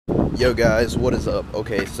Yo guys, what is up?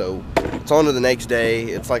 Okay, so it's on to the next day.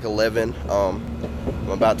 It's like 11. I'm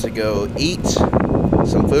about to go eat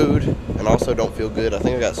some food and also don't feel good. I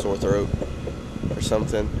think I got sore throat or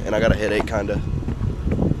something, and I got a headache kinda.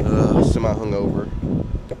 Semi hungover.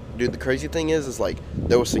 Dude, the crazy thing is like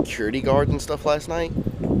there was security guards and stuff last night,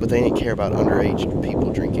 but they didn't care about underage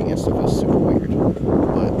people drinking and stuff. It was super weird,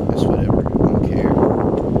 but it's whatever. I don't care. It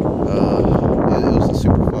was a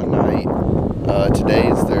super fun night.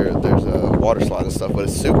 Today there's a water slide and stuff, but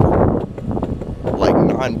it's super like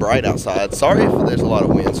not bright outside. Sorry if there's a lot of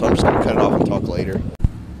wind, so I'm just gonna cut it off and talk later.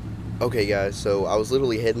 Okay guys, so I was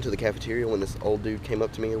literally heading to the cafeteria when this old dude came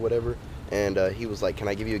up to me or whatever, and he was like, "Can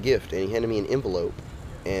I give you a gift?" And he handed me an envelope,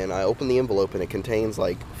 and I opened the envelope and it contains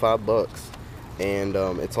like $5, and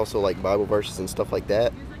it's also like Bible verses and stuff like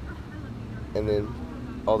that, and then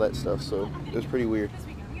all that stuff. So it was pretty weird.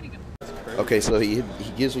 Okay, so he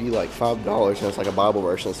gives you like $5 and it's like a Bible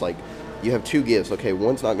verse, and it's like you have two gifts. Okay,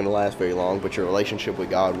 one's not going to last very long, but your relationship with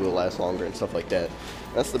God will last longer and stuff like that.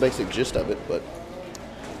 That's the basic gist of it, but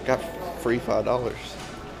got free $5.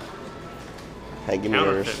 Hey, give me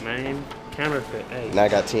yours. Counterfeit, man. Counterfeit. Hey. And I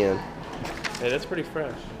got 10. Hey, that's pretty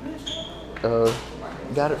fresh.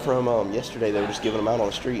 Got it from yesterday. They were just giving them out on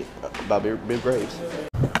the street by Big Graves.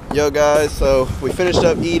 Yo guys, so we finished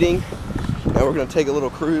up eating. Now we're gonna take a little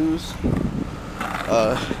cruise,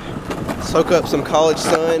 soak up some college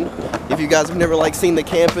sun. If you guys have never like seen the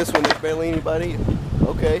campus when there's barely anybody,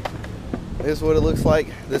 okay, this is what it looks like.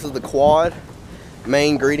 This is the quad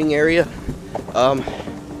main greeting area.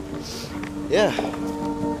 Yeah,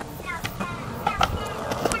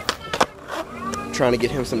 trying to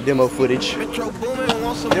get him some demo footage.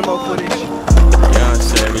 Demo footage. Young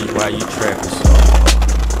Savage, why you trapping so?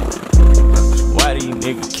 Why do you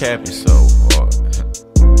niggas capping so hard?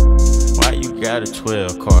 Why you got a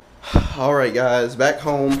 12 car? Alright guys, back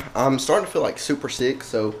home. I'm starting to feel like super sick,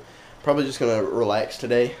 so probably just gonna relax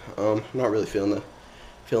today. Not really feeling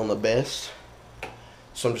the best.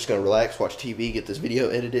 So I'm just gonna relax, watch TV, get this video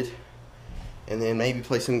edited, and then maybe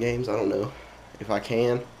play some games. I don't know if I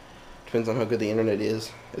can. Depends on how good the internet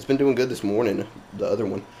is. It's been doing good this morning, the other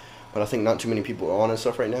one, but I think not too many people are on and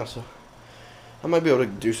stuff right now, so I might be able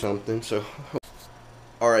to do something. So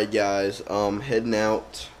alright guys, heading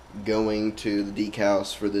out, going to the Deke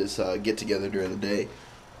house for this get together during the day.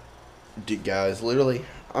 Dude guys, literally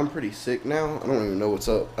I'm pretty sick now. I don't even know what's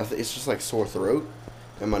up. It's just like sore throat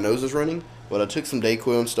and my nose is running, but I took some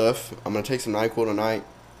Dayquil and stuff. I'm gonna take some NyQuil tonight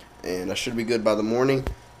and I should be good by the morning.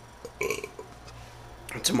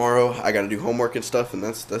 Tomorrow I gotta do homework and stuff, and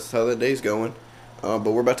that's how that day's going. But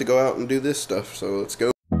we're about to go out and do this stuff, so let's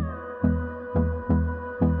go.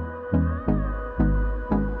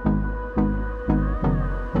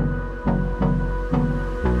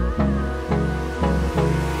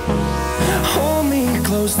 Hold me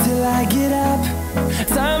close till I get up.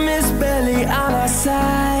 Time is barely on our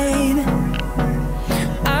side.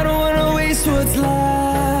 I don't wanna waste what's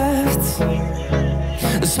left.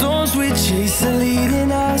 The storms we chase are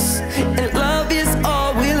leading us, and love is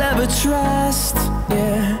all we'll ever trust.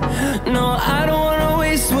 Yeah, no, I don't wanna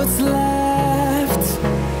waste what's left.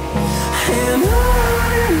 And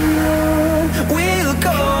on we'll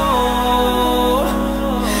go,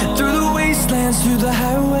 through the wastelands, through the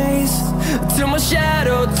highways, till my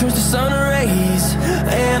shadow turns to sun rays.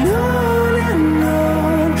 And on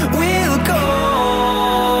we'll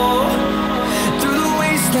go, through the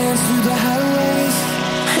wastelands, through the highways,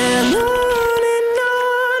 and on we'll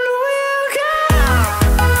go.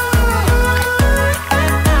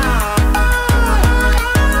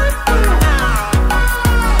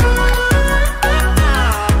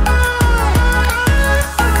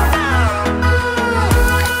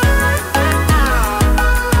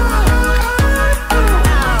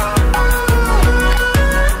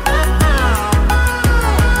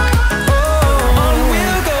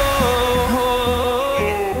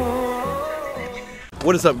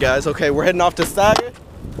 What is up guys? Okay, we're heading off to Saga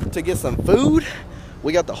to get some food.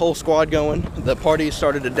 We got the whole squad going. The party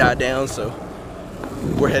started to die down, so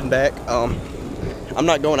we're heading back. I'm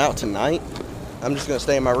not going out tonight. I'm just gonna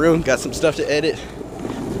stay in my room. Got some stuff to edit.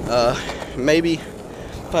 Maybe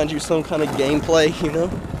find you some kind of gameplay, you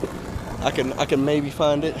know. I can maybe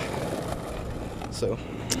find it. So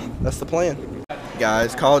that's the plan.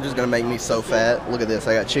 Guys, college is gonna make me so fat. Look at this.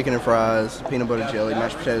 I got chicken and fries, peanut butter jelly,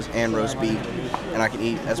 mashed potatoes, and roast beef, and I can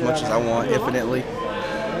eat as much as I want infinitely.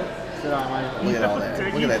 Look at all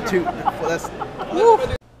that. Look at that too. Well, that's woo.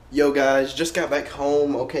 Yo guys, just got back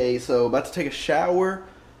home. Okay, so about to take a shower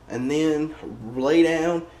and then lay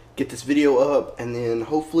down, get this video up, and then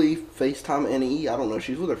hopefully FaceTime NE. I don't know,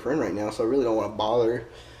 she's with her friend right now, so I really don't want to bother her.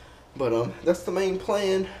 But that's the main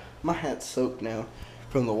plan. My hat's soaked now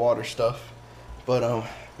from the water stuff. But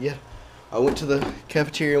yeah, I went to the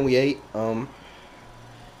cafeteria and we ate.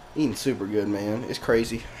 Eating super good, man. It's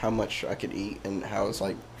crazy how much I could eat and how it's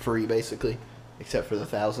like free basically, except for the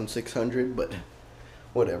 1,600. But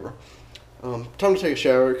whatever. Time to take a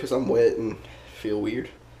shower because I'm wet and feel weird.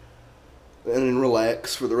 And then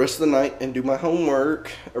relax for the rest of the night and do my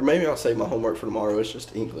homework. Or maybe I'll save my homework for tomorrow. It's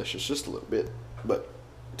just English. It's just a little bit. But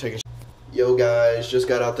take a Yo guys, just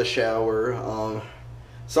got out the shower.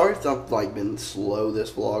 Sorry if I've like been slow this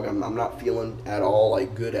vlog. I'm not feeling at all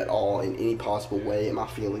like good at all in any possible way. Am I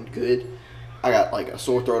feeling good? I got like a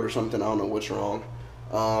sore throat or something. I don't know what's wrong.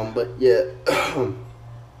 But yeah.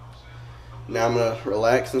 Now I'm gonna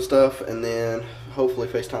relax and stuff, and then hopefully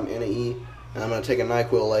FaceTime Anna E. And I'm gonna take a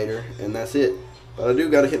NyQuil later, and that's it. But I do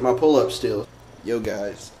gotta hit my pull-ups still. Yo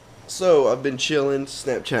guys, so I've been chilling,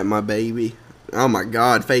 Snapchatting my baby. Oh my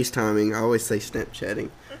God, FaceTiming. I always say Snapchatting.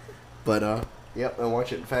 But yep, I'm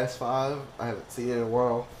watching Fast 5. I haven't seen it in a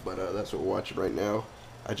while, but that's what we're watching right now.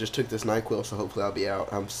 I just took this NyQuil, so hopefully I'll be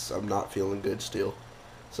out. I'm not feeling good still.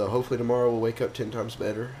 So hopefully tomorrow we'll wake up 10 times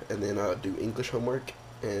better, and then do English homework,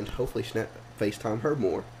 and hopefully FaceTime her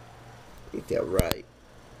more. Ain't that right?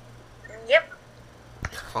 Yep.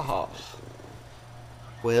 Haha.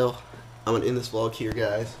 Well, I'm going to end this vlog here,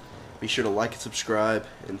 guys. Be sure to like and subscribe,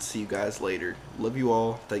 and see you guys later. Love you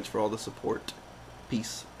all. Thanks for all the support.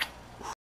 Peace.